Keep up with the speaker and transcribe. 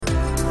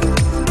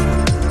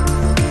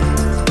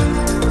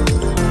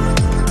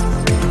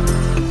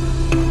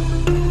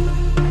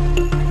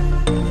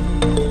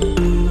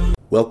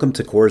Welcome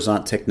to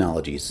Coruzant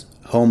Technologies,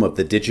 home of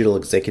the Digital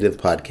Executive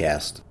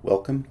Podcast.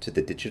 Welcome to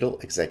the Digital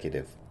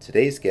Executive.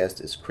 Today's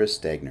guest is Chris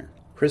Stegner.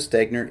 Chris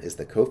Stegner is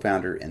the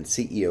co-founder and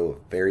CEO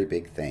of Very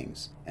Big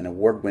Things, an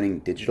award-winning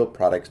digital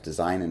products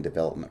design and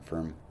development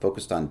firm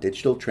focused on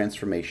digital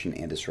transformation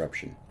and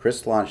disruption.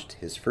 Chris launched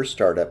his first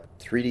startup,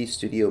 3D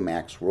Studio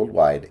Max,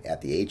 worldwide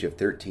at the age of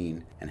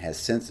 13 and has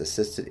since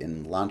assisted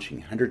in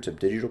launching hundreds of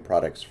digital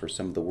products for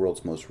some of the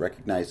world's most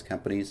recognized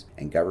companies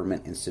and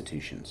government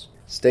institutions.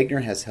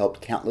 Stegner has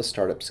helped countless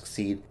startups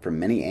succeed from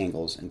many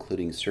angles,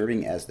 including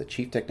serving as the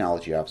Chief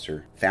Technology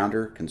Officer,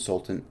 founder,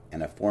 consultant,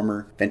 and a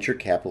former venture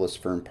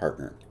capitalist firm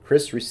partner.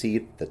 Chris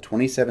received the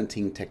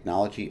 2017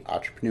 Technology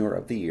Entrepreneur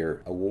of the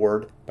Year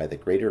award by the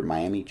Greater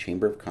Miami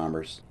Chamber of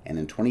Commerce, and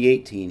in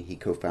 2018, he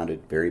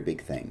co-founded Very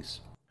Big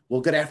Things.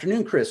 Well, good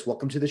afternoon, Chris.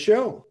 Welcome to the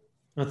show.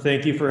 Well,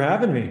 thank you for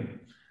having me.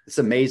 It's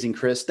amazing,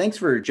 Chris. Thanks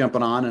for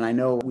jumping on. And I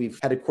know we've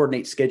had to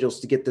coordinate schedules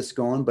to get this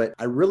going, but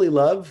I really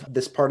love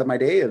this part of my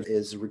day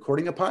is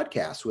recording a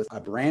podcast with a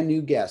brand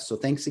new guest. So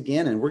thanks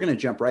again. And we're going to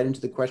jump right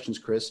into the questions,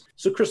 Chris.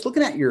 So Chris,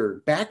 looking at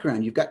your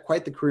background, you've got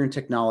quite the career in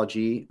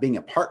technology, being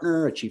a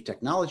partner, a chief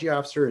technology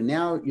officer, and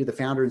now you're the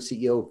founder and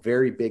CEO of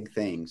Very Big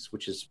Things,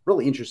 which is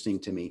really interesting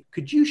to me.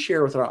 Could you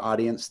share with our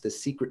audience the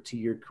secret to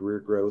your career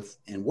growth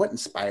and what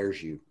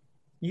inspires you?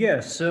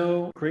 Yeah,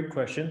 so great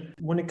question.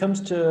 When it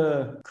comes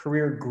to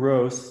career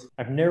growth,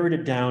 I've narrowed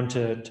it down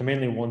to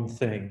mainly one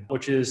thing,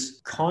 which is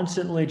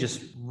constantly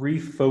just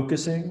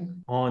refocusing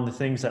on the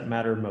things that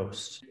matter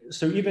most.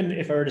 So even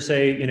if I were to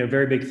say,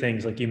 very big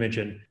things, like you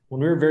mentioned,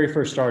 when we were very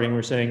first starting,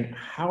 we're saying,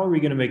 how are we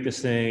going to make this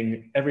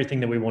thing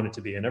everything that we want it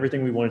to be? And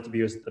everything we want it to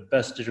be is the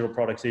best digital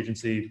products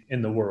agency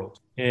in the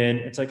world. And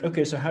it's like,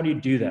 okay, so how do you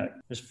do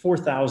that? There's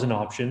 4,000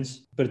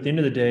 options, but at the end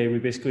of the day, we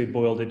basically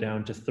boiled it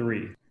down to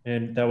 3.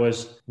 And that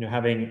was,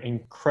 having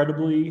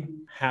incredibly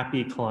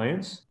happy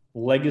clients,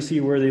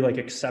 legacy-worthy, like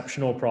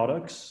exceptional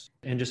products,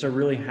 and just a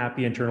really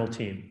happy internal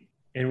team.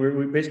 And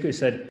we basically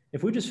said,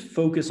 if we just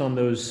focus on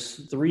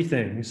those 3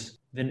 things,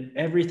 then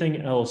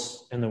everything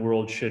else in the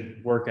world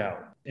should work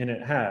out. And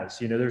it has.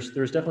 There's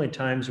definitely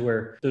times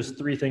where those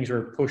 3 things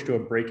were pushed to a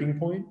breaking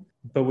point,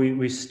 but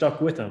we stuck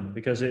with them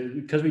because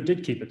we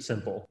did keep it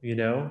simple,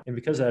 and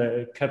because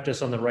it kept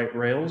us on the right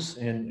rails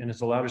and it's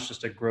allowed us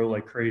just to grow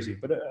like crazy.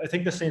 But I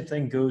think the same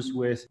thing goes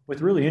with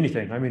really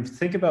anything. I mean,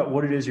 think about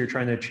what it is you're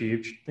trying to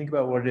achieve, think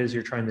about what it is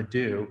you're trying to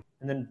do,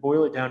 and then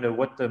boil it down to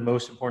what the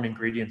most important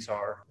ingredients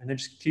are. And then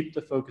just keep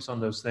the focus on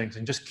those things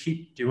and just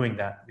keep doing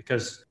that,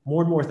 because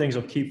more and more things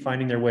will keep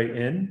finding their way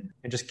in,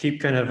 and just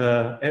keep kind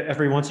of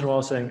every once in a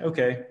while saying,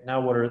 okay,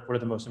 now what are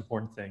the most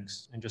important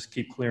things? And just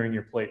keep clearing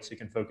your plate so you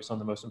can focus on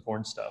the most important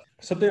stuff.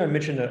 Something I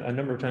mentioned a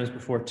number of times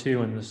before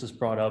too, and this is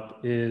brought up,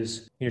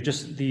 is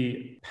just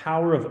the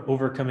power of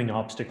overcoming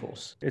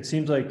obstacles. It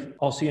seems like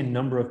I'll see a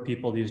number of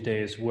people these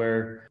days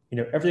where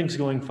everything's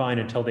going fine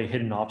until they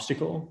hit an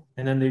obstacle,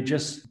 and then they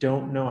just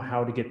don't know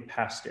how to get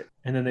past it.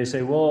 And then they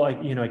say, well,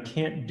 I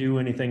can't do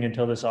anything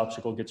until this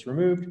obstacle gets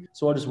removed,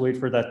 so I'll just wait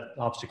for that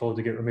obstacle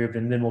to get removed,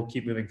 and then we'll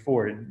keep moving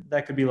forward. And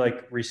that could be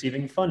like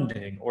receiving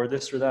funding or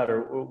this or that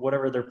or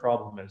whatever their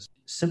problem is.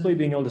 Simply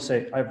being able to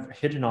say, I've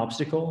hit an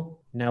obstacle,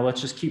 now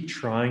let's just keep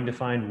trying to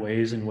find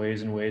ways and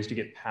ways and ways to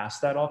get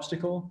past that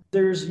obstacle.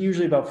 There's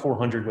usually about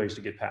 400 ways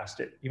to get past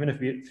it, even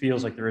if it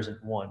feels like there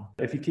isn't one.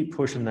 If you keep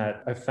pushing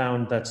that, I've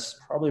found that's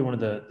probably one of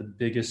the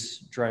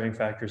biggest driving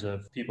factors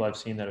of people I've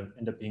seen that have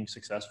ended up being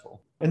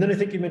successful. And then I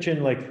think you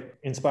mentioned like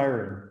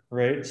inspiring,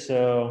 right?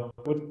 So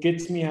what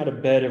gets me out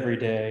of bed every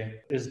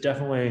day is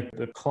definitely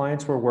the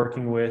clients we're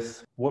working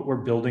with, what we're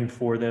building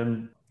for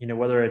them.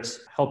 Whether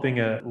it's helping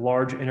a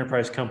large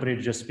enterprise company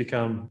to just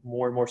become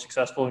more and more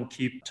successful and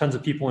keep tons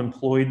of people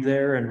employed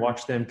there and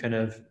watch them kind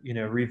of,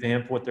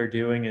 revamp what they're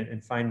doing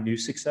and find new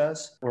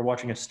success. We're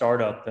watching a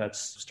startup that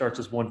starts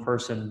as one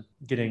person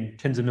getting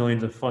tens of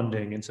millions of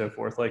funding and so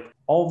forth. Like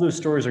all of those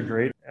stories are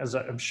great. As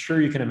I'm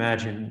sure you can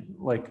imagine,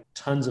 like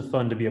tons of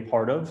fun to be a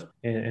part of.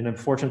 And I'm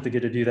fortunate to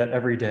get to do that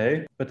every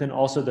day. But then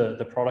also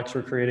the products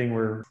we're creating,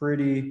 we're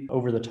pretty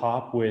over the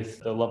top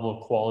with the level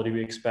of quality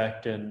we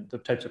expect and the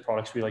types of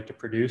products we like to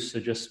produce. So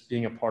just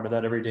being a part of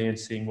that every day and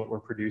seeing what we're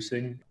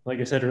producing. Like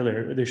I said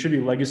earlier, they should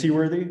be legacy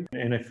worthy.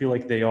 And I feel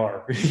like they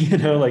are,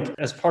 like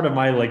as part of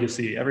my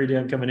legacy, every day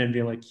I'm coming in and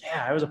being like,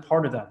 yeah, I was a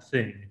part of that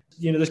thing.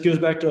 This goes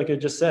back to, like I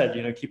just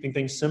said, keeping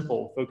things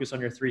simple, focus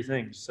on your 3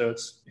 things. So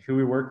it's who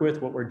we work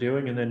with, what we're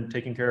doing, and then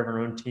taking care of our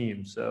own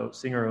team. So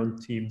seeing our own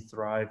team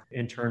thrive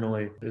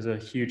internally is a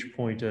huge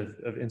point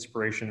of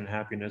inspiration and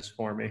happiness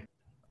for me.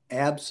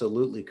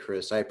 Absolutely,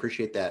 Chris. I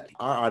appreciate that.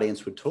 Our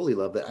audience would totally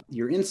love that.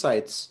 Your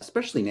insights,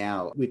 especially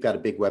now, we've got a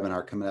big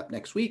webinar coming up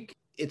next week.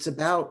 It's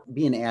about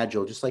being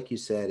agile, just like you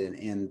said,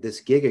 and this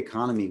gig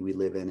economy we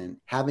live in, and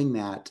having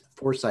that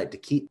foresight to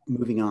keep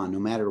moving on no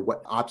matter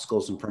what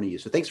obstacles in front of you.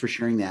 So thanks for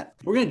sharing that.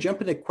 We're going to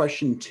jump into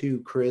question 2,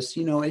 Chris.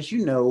 As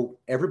you know,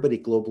 everybody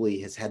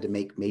globally has had to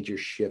make major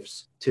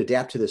shifts to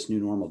adapt to this new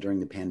normal during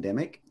the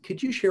pandemic.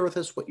 Could you share with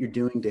us what you're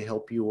doing to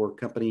help your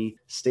company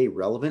stay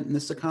relevant in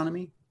this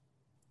economy?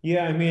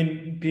 Yeah, I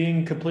mean,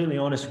 being completely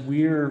honest,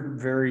 we're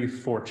very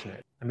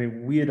fortunate. I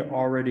mean, we had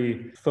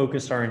already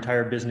focused our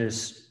entire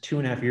business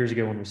 2.5 years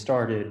ago when we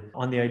started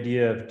on the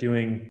idea of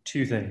doing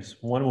two things.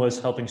 One was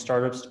helping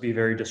startups to be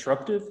very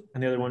disruptive,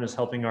 and the other one is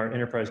helping our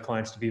enterprise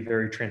clients to be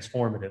very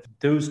transformative.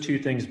 Those two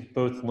things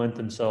both lent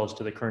themselves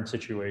to the current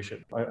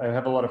situation. I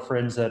have a lot of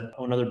friends that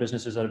own other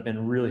businesses that have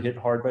been really hit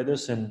hard by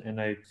this, and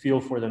I feel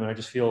for them, and I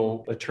just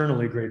feel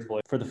eternally grateful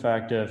for the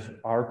fact of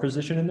our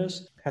position in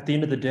this. At the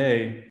end of the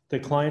day, the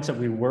clients that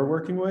we were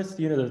working with,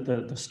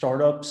 the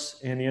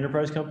startups and the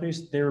enterprise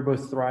companies, they were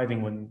both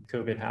thriving when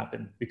COVID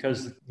happened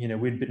because,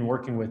 we'd been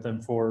working with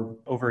them for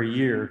over a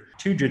year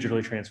to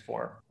digitally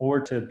transform or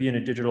to be in a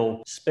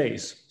digital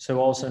space. So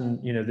all of a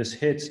sudden, this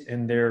hits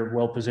and they're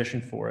well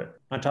positioned for it.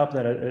 On top of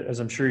that, as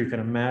I'm sure you can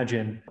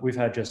imagine, we've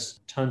had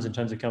just tons and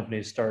tons of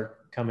companies start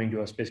coming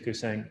to us basically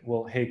saying,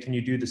 well, hey, can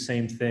you do the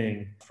same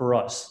thing for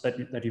us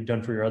that you've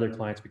done for your other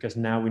clients? Because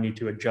now we need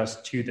to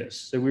adjust to this.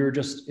 So we were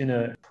just in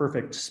a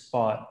perfect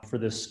spot for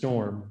this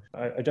storm.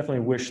 I definitely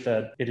wish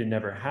that it had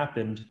never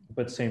happened,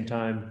 but at the same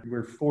time,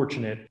 we're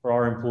fortunate for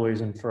our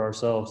employees and for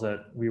ourselves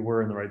that we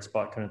were in the right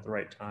spot kind of at the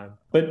right time.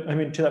 But I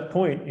mean, to that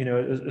point,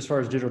 as far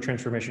as digital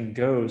transformation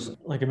goes,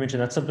 like I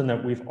mentioned, that's something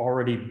that we've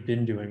already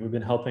been doing. We've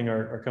been helping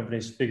our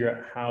companies figure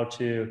out how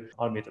to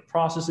automate their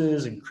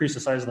processes, increase the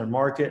size of their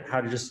market,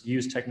 how to just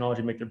use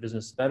technology to make their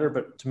business better,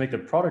 but to make their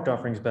product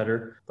offerings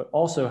better, but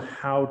also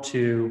how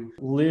to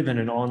live in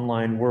an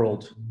online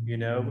world,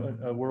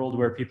 a world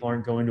where people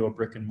aren't going to a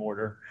brick and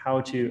mortar,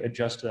 how to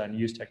adjust to that and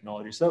use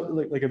technology. So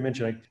like I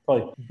mentioned, I'm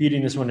probably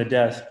beating this one to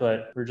death,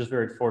 but we're just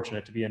very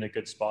fortunate to be in a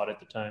good spot at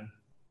the time.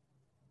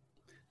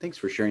 Thanks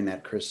for sharing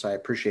that, Chris. I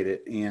appreciate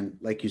it. And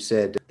like you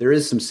said, there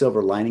is some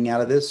silver lining out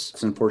of this.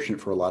 It's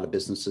unfortunate for a lot of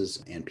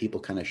businesses and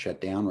people kind of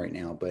shut down right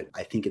now, but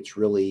I think it's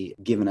really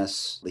given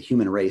us, the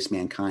human race,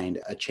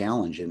 mankind, a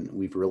challenge, and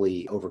we've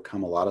really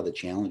overcome a lot of the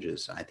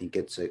challenges. I think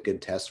it's a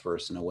good test for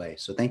us in a way.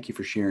 So thank you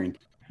for sharing.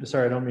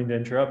 Sorry, I don't mean to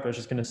interrupt. I was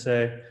just going to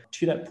say,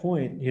 to that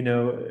point,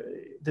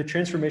 the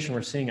transformation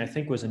we're seeing, I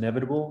think, was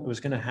inevitable. It was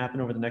going to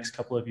happen over the next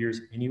couple of years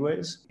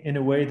anyways. In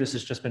a way, this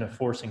has just been a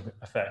forcing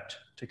effect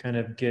to kind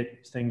of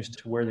get things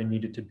to where they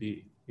needed to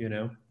be,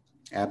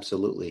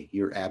 Absolutely.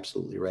 You're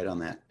absolutely right on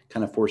that.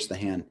 Kind of force the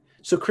hand.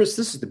 So Chris,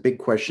 this is the big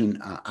question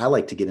I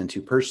like to get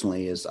into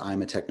personally, as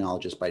I'm a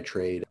technologist by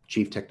trade,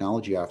 chief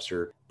technology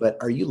officer, but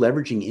are you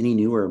leveraging any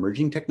new or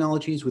emerging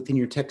technologies within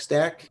your tech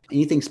stack?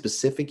 Anything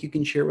specific you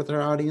can share with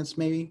our audience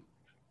maybe?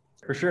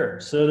 For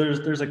sure. So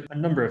there's a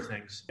number of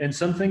things, and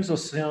some things will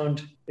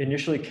sound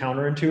initially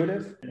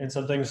counterintuitive, and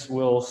some things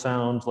will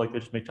sound like they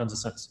just make tons of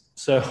sense.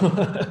 So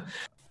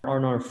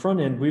on our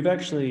front end, we've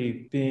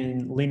actually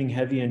been leaning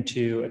heavy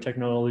into a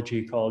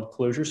technology called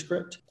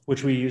ClojureScript,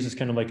 which we use as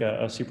kind of like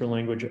a super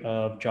language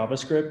of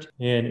JavaScript.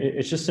 And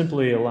it's just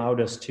simply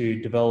allowed us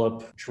to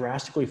develop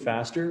drastically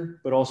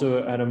faster, but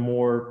also at a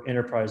more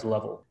enterprise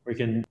level. We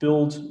can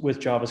build with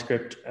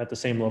JavaScript at the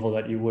same level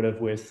that you would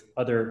have with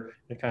other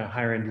kind of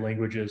higher end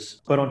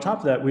languages. But on top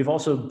of that, we've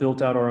also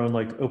built out our own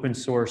open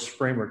source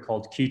framework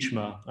called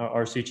Kichma.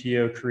 Our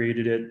CTO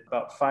created it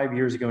about 5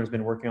 years ago and has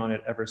been working on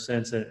it ever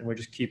since. And we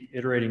just keep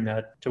iterating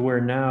that to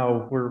where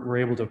now we're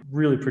able to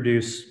really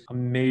produce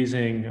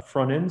amazing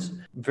front ends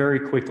very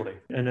quickly.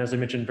 And as I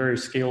mentioned, very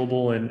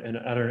scalable and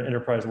at an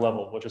enterprise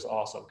level, which is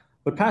awesome.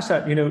 But past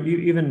that,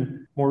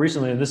 even more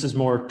recently, and this is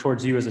more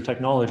towards you as a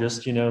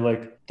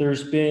technologist,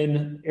 there's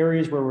been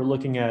areas where we're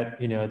looking at,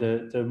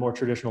 the more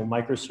traditional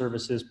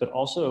microservices, but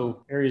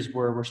also areas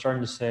where we're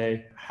starting to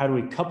say, how do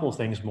we couple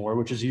things more,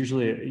 which is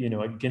usually,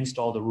 against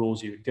all the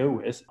rules you would go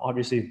with.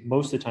 Obviously,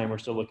 most of the time we're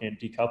still looking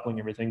at decoupling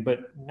everything,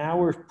 but now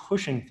we're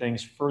pushing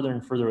things further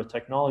and further with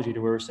technology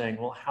to where we're saying,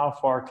 well, how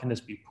far can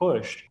this be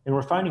pushed? And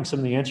we're finding some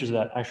of the answers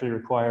that actually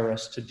require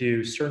us to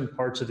do certain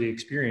parts of the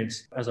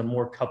experience as a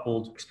more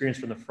coupled experience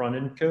from the front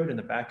end code and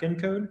the back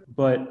end code.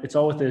 But it's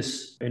all with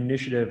this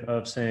initiative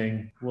of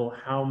saying, well,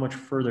 how much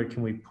further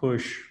can we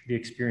push the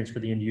experience for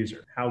the end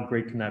user? How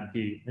great can that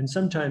be? And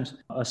sometimes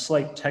a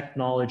slight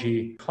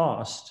technology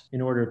cost in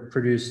order to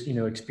produce,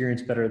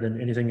 experience better than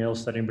anything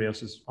else that anybody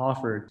else has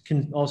offered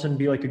can all of a sudden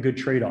be like a good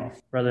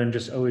trade-off rather than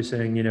just always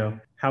saying,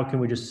 how can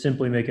we just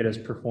simply make it as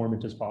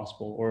performant as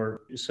possible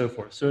or so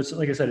forth? So it's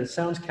like I said, it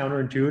sounds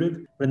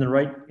counterintuitive, but in the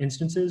right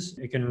instances,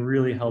 it can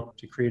really help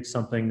to create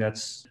something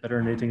that's better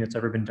than anything that's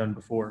ever been done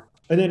before.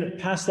 And then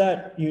past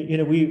that,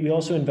 we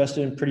also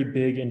invested in pretty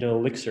big into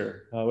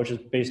Elixir, which is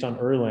based on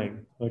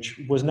Erlang,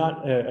 which was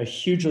not a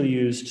hugely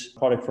used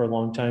product for a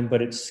long time,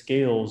 but it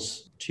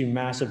scales to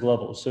massive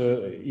levels.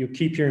 So you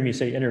keep hearing me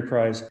say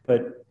enterprise,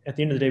 but at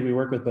the end of the day, we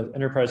work with both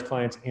enterprise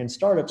clients and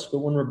startups. But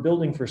when we're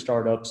building for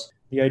startups,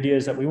 the idea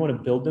is that we want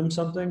to build them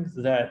something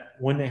that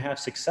when they have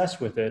success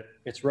with it,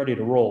 it's ready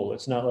to roll.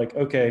 It's not like,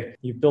 okay,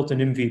 you've built an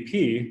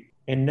MVP,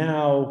 And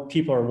now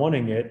people are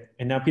wanting it,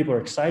 and now people are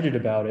excited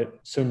about it.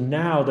 So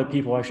now that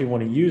people actually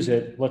want to use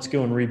it, let's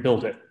go and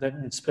rebuild it.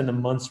 Then spend the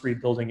months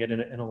rebuilding it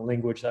in a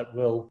language that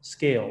will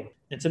scale.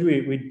 And so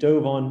we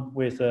dove on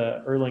with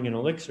Erlang and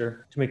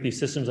Elixir to make these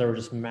systems that were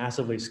just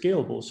massively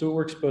scalable. So it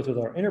works both with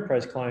our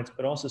enterprise clients,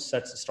 but also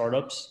sets the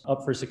startups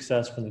up for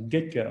success from the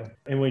get-go.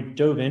 And we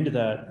dove into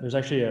that. There's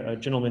actually a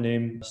gentleman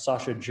named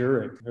Sasha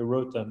Jurek who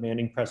wrote the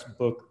Manning Press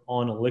book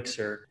on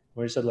Elixir.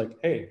 We said like,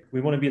 hey,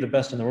 we want to be the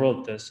best in the world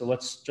at this. So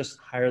let's just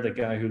hire the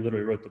guy who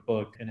literally wrote the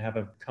book and have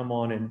him come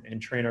on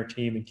and train our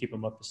team and keep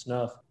him up to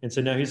snuff. And so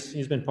now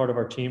he's been part of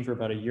our team for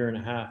about a year and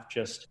a half,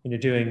 just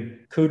doing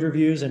code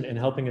reviews and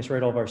helping us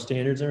write all of our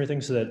standards and everything,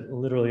 so that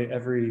literally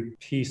every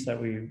piece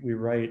that we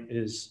write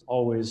is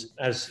always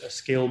as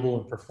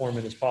scalable and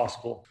performant as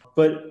possible.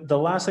 But the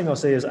last thing I'll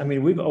say is,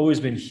 we've always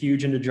been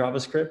huge into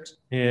JavaScript,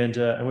 and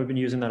we've been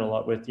using that a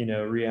lot with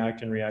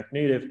React and React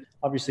Native.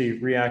 Obviously,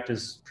 React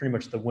is pretty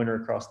much the winner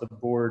across the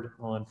board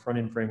on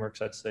front-end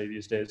frameworks, I'd say,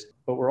 these days.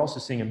 But we're also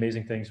seeing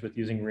amazing things with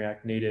using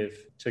React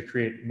Native to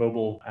create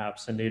mobile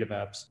apps and native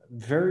apps.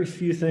 Very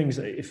few things,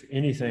 if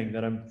anything,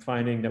 that I'm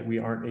finding that we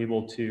aren't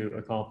able to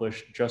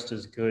accomplish just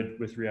as good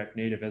with React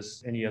Native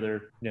as any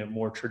other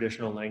more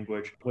traditional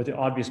language, with the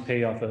obvious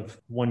payoff of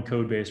one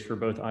code base for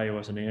both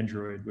iOS and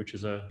Android, which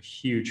is a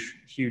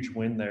huge, huge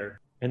win there.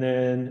 And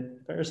then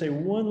if I were to say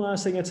one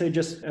last thing, I'd say,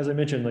 just as I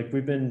mentioned, like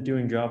we've been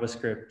doing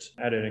JavaScript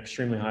at an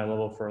extremely high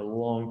level for a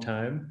long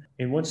time.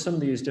 And once some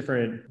of these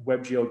different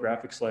WebGL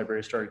graphics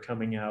libraries started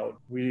coming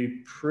out,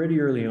 we pretty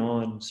early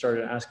on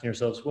started asking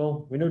ourselves,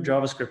 well, we know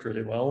JavaScript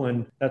really well,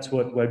 and that's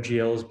what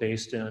WebGL is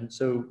based on.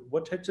 So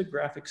what types of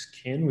graphics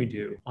can we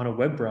do on a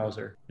web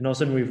browser? And all of a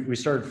sudden we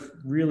started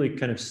really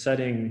kind of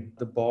setting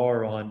the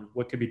bar on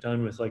what could be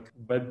done with like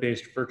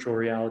web-based virtual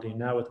reality,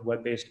 now with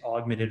web-based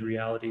augmented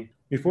reality,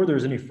 before there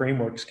was any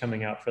frameworks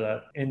coming out for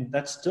that. And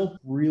that's still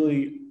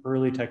really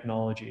early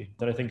technology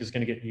that I think is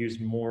going to get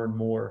used more and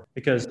more,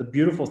 because the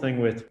beautiful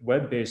thing with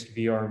web-based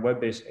VR and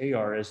web-based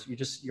AR is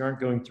you aren't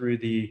going through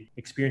the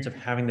experience of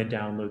having to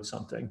download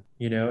something,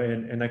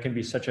 and that can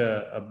be such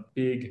a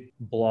big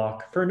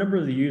block for a number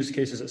of the use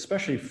cases,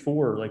 especially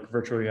for like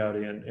virtual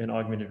reality and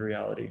augmented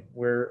reality,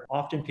 where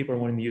often people are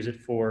wanting to use it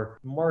for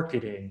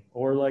marketing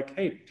or like,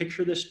 hey,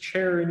 picture this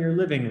chair in your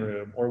living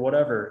room or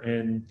whatever.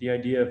 And the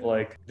idea of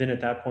like, then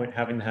at that point,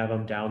 having to have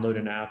them download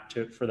an app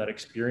for that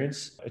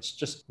experience, it's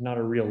just not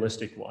a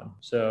realistic one.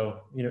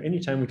 So,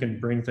 anytime we can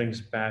bring things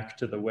back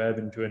to the web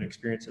and to an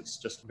experience that's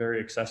just very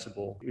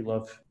accessible, we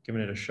love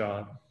giving it a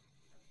shot.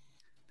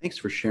 Thanks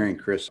for sharing,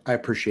 Chris. I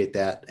appreciate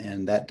that.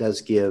 And that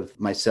does give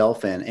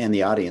myself and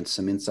the audience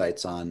some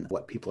insights on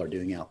what people are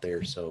doing out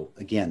there. So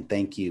again,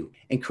 thank you.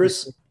 And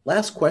Chris,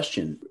 last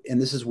question, and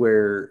this is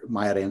where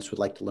my audience would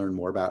like to learn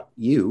more about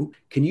you.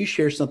 Can you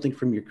share something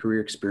from your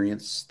career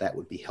experience that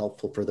would be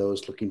helpful for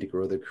those looking to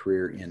grow their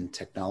career in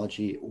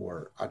technology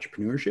or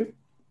entrepreneurship?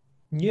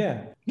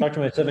 Yeah. I talk to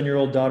my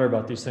 7-year-old daughter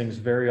about these things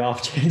very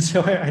often,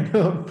 so I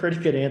know pretty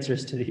good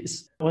answers to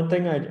these. One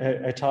thing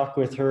I talk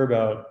with her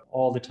about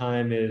all the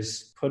time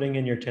is putting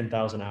in your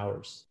 10,000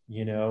 hours.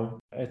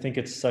 I think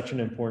it's such an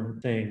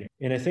important thing.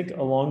 And I think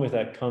along with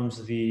that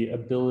comes the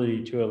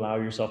ability to allow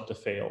yourself to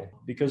fail.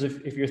 Because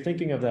if you're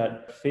thinking of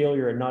that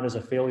failure not as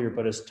a failure,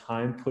 but as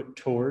time put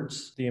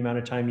towards the amount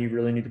of time you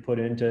really need to put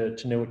in to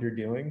know what you're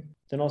doing,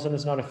 then all of a sudden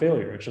it's not a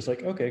failure. It's just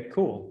like, okay,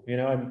 cool.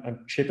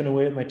 I'm chipping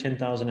away at my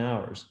 10,000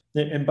 hours.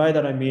 And by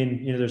that, I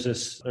mean,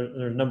 there's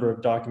a number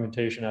of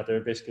documentation out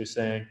there basically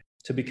saying,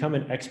 to become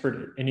an expert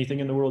at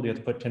anything in the world, you have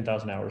to put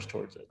 10,000 hours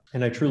towards it.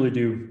 And I truly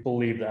do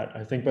believe that.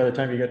 I think by the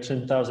time you get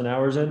 10,000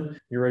 hours in,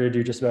 you're ready to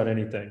do just about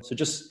anything. So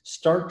just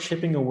start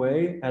chipping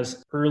away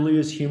as early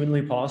as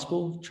humanly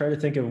possible. Try to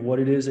think of what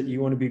it is that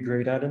you want to be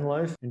great at in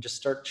life and just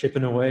start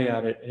chipping away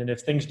at it. And if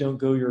things don't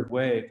go your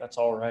way, that's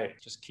all right.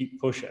 Just keep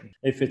pushing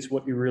if it's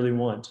what you really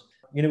want.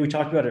 We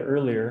talked about it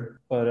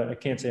earlier, but I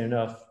can't say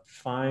enough.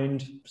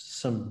 Find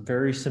some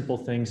very simple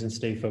things and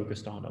stay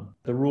focused on them.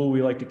 The rule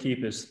we like to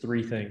keep is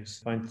 3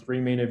 things. Find 3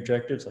 main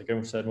objectives, like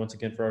I said, once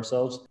again, for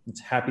ourselves. It's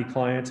happy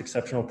clients,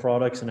 exceptional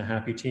products, and a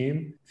happy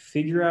team.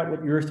 Figure out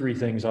what your 3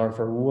 things are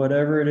for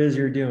whatever it is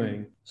you're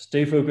doing.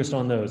 Stay focused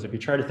on those. If you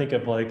try to think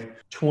of like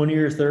 20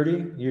 or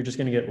 30, you're just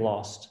going to get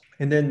lost.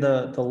 And then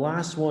the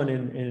last one,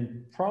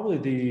 and probably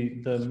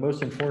the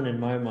most important in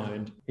my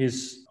mind,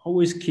 is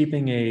always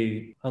keeping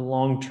a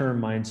long-term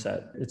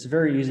mindset. It's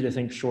very easy to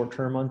think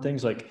short-term on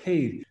things like,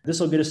 hey, this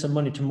will get us some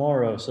money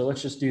tomorrow, so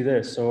let's just do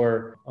this.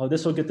 Or, oh,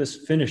 this will get this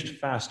finished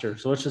faster,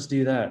 so let's just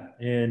do that.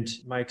 And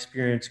my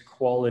experience,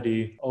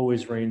 quality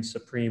always reigns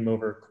supreme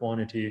over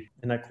quantity.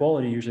 And that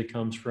quality usually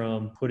comes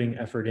from putting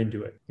effort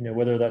into it.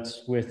 Whether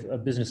that's with a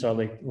business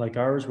like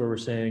ours, where we're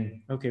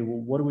saying, okay, well,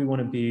 what do we want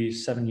to be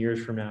 7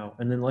 years from now?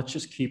 And then let's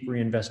just keep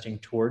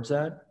reinvesting towards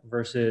that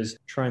versus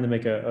trying to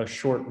make a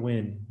short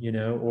win,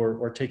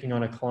 or taking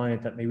on a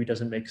client that maybe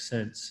doesn't make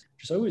sense.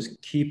 Just always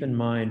keep in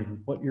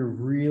mind what you're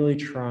really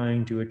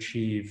trying to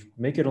achieve.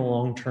 Make it a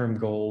long-term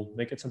goal,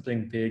 make it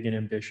something big and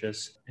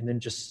ambitious, and then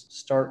just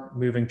start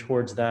moving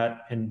towards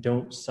that and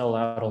don't sell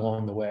out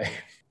along the way.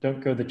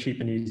 Don't go the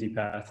cheap and easy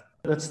path.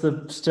 That's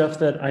the stuff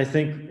that I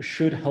think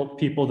should help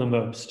people the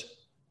most.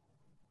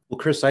 Well,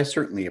 Chris, I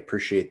certainly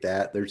appreciate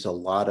that. There's a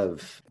lot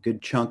of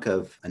good chunk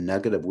of a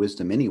nugget of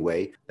wisdom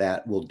anyway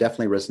that will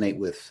definitely resonate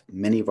with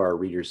many of our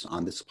readers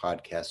on this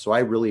podcast. So I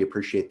really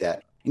appreciate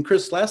that. And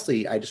Chris,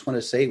 lastly, I just want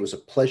to say it was a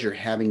pleasure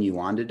having you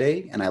on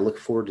today, and I look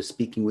forward to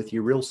speaking with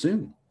you real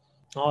soon.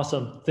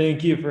 Awesome.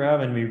 Thank you for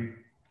having me.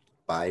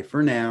 Bye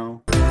for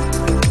now.